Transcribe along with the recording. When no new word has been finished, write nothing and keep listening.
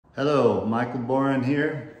Hello, Michael Boren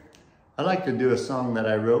here. I'd like to do a song that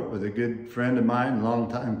I wrote with a good friend of mine,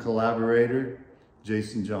 longtime collaborator,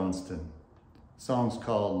 Jason Johnston. The song's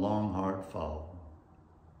called Long Hard Fall.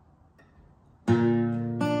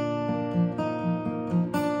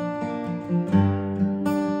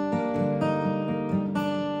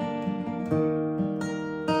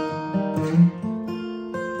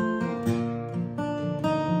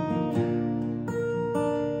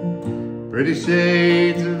 Pretty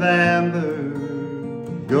shades of amber,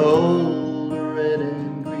 gold, red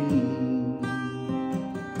and green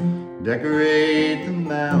decorate the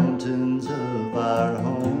mountains of our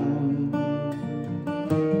home.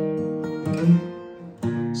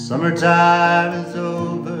 Summertime is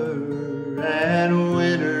over and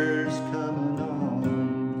winter's coming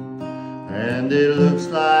on, and it looks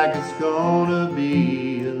like it's gonna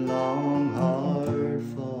be a long, hard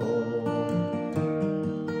fall.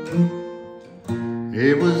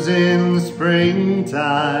 It was in the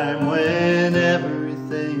springtime when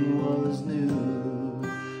everything was new,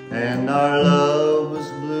 and our love was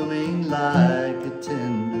blooming like a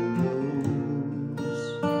tender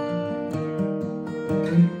rose.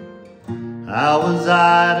 How was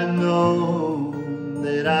I to know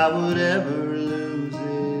that I would ever lose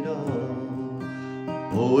it all?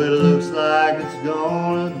 Oh, it looks like it's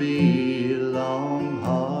gonna be a long,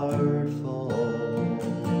 hard fall.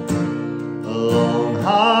 A long,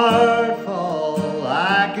 hard fall,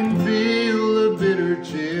 I can feel the bitter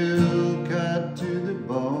chill cut to the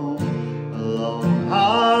bone. A long,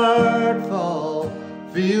 hard fall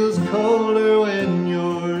feels colder when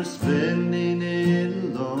you're spending it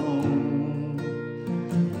alone,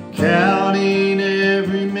 counting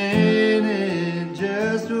every minute,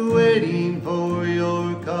 just waiting for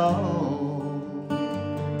your call.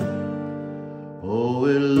 Oh,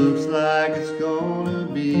 it looks like it's gonna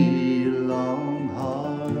be a long,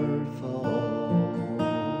 hard fall.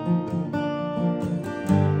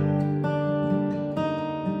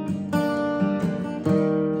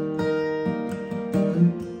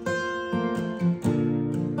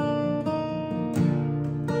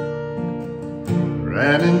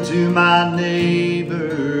 Ran into my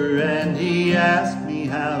neighbor and he asked me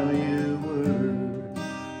how you were.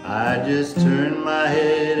 I just turned my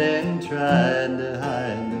head and tried to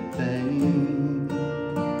hide the pain.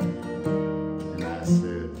 And I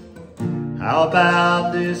said, how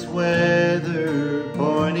about this weather,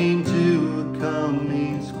 pointing to a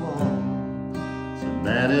coming squall? So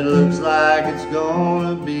man, it looks like it's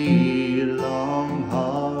gonna be a long,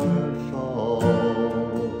 hard fall.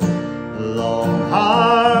 A long,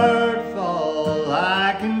 hard fall,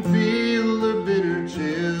 I can feel the bitter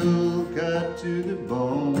chill cut to the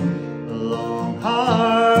bone. A long,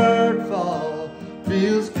 hard fall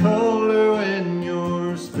feels colder when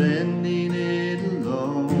you're spending it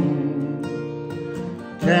alone,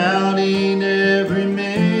 counting every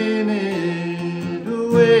minute,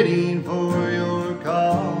 waiting for your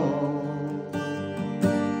call.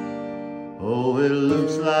 Oh, it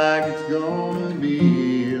looks like it's gone